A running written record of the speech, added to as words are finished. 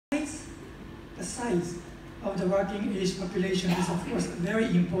the size of the working age population is of course very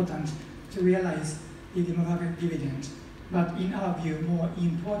important to realize the demographic dividend. But in our view, more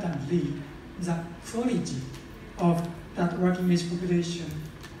importantly, the quality of that working age population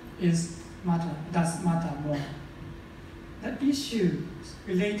does matter more. The issue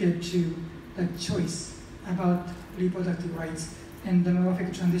related to the choice about reproductive rights and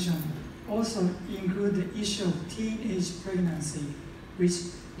demographic transition also include the issue of teenage pregnancy, which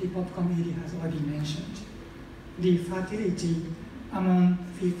the POP committee has already mentioned. The fertility among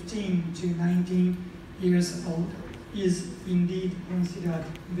 15 to 19 years old is indeed considered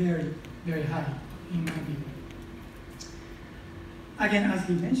very, very high in my view. Again, as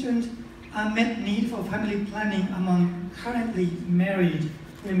he mentioned, unmet need for family planning among currently married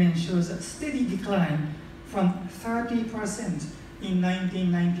women shows a steady decline from 30% in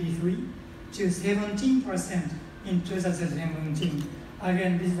 1993 to 17% in 2017.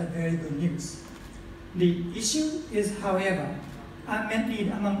 Again, this is a very good news. The issue is, however, unmet need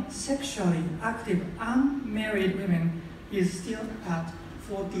among sexually active unmarried women is still at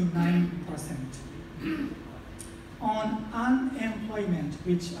 49%. On unemployment,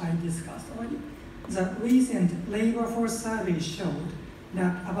 which I discussed already, the recent labor force survey showed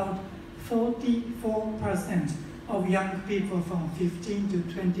that about 44% of young people from 15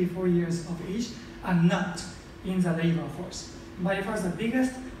 to 24 years of age are not in the labor force. By far the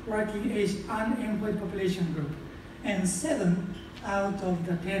biggest working age unemployed population group, and 7 out of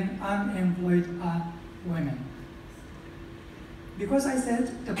the 10 unemployed are women. Because I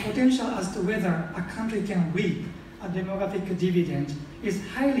said the potential as to whether a country can reap a demographic dividend is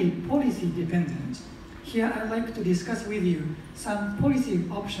highly policy dependent, here I'd like to discuss with you some policy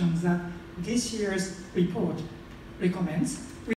options that this year's report recommends